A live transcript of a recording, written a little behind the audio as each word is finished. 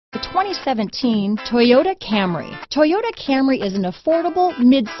2017 Toyota Camry. Toyota Camry is an affordable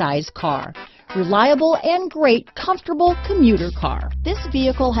mid-size car. Reliable and great, comfortable commuter car. This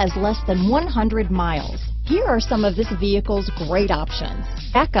vehicle has less than 100 miles. Here are some of this vehicle's great options: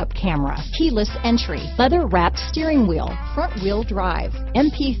 backup camera, keyless entry, leather-wrapped steering wheel, front-wheel drive,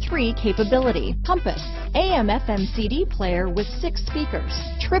 MP3 capability, compass, AM/FM CD player with 6 speakers,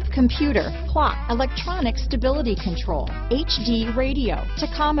 trip computer, clock, electronic stability control, HD radio,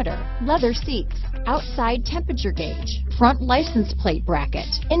 tachometer, leather seats, outside temperature gauge, front license plate bracket,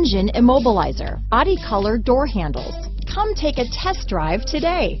 engine immobilizer, body color door handles. Come take a test drive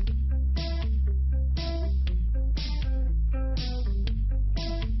today.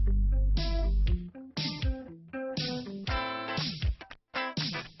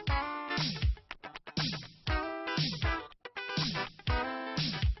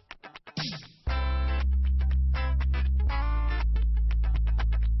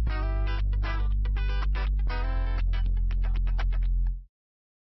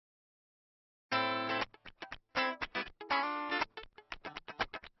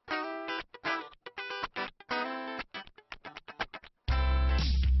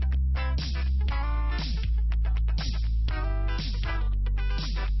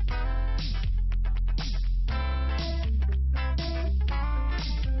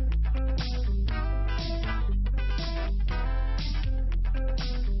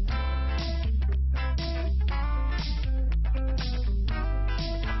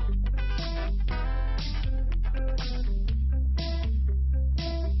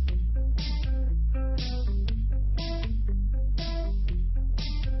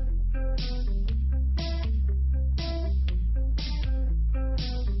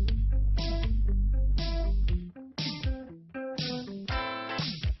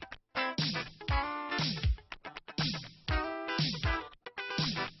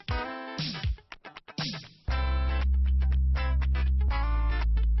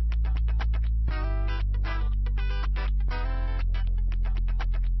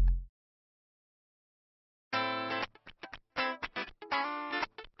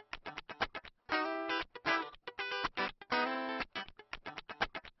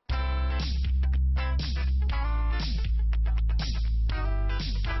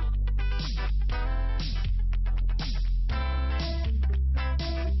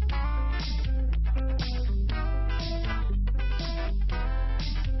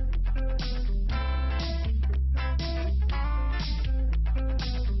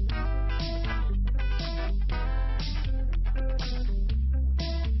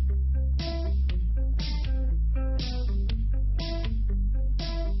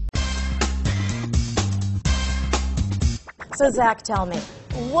 So Zach, tell me,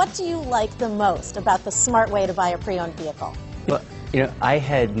 what do you like the most about the smart way to buy a pre-owned vehicle? Well, I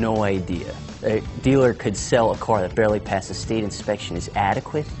had no idea a dealer could sell a car that barely passed a state inspection is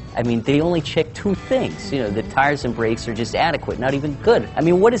adequate. I mean, they only check 2 things. The tires and brakes are just adequate, not even good. I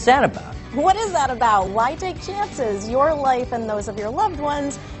mean, what is that about? What is that about? Why take chances? Your life and those of your loved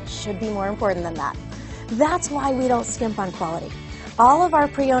ones should be more important than that. That's why we don't skimp on quality. All of our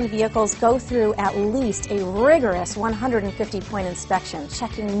pre-owned vehicles go through at least a rigorous 150-point inspection,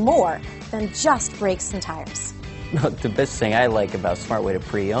 checking more than just brakes and tires. The best thing I like about Smart Way to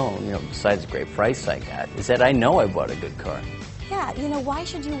Pre-Own, besides the great price I got, is that I know I bought a good car. Yeah, why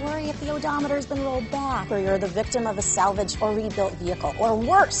should you worry if the odometer's been rolled back, or you're the victim of a salvaged or rebuilt vehicle, or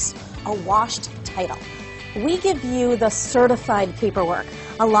worse, a washed title? We give you the certified paperwork,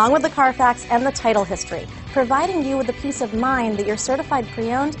 along with the Carfax and the title history, providing you with the peace of mind that your certified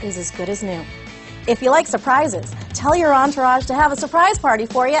pre-owned is as good as new. If you like surprises, tell your entourage to have a surprise party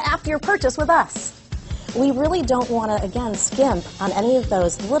for you after your purchase with us. We really don't want to, again, skimp on any of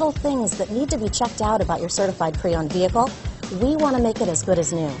those little things that need to be checked out about your certified pre-owned vehicle. We want to make it as good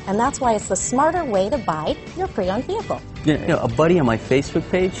as new, and that's why it's the smarter way to buy your pre-owned vehicle. A buddy on my Facebook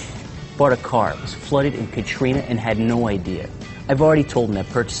page bought a car, was flooded in Katrina, and had no idea. I've already told him that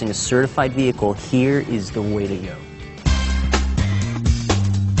purchasing a certified vehicle here is the way to go.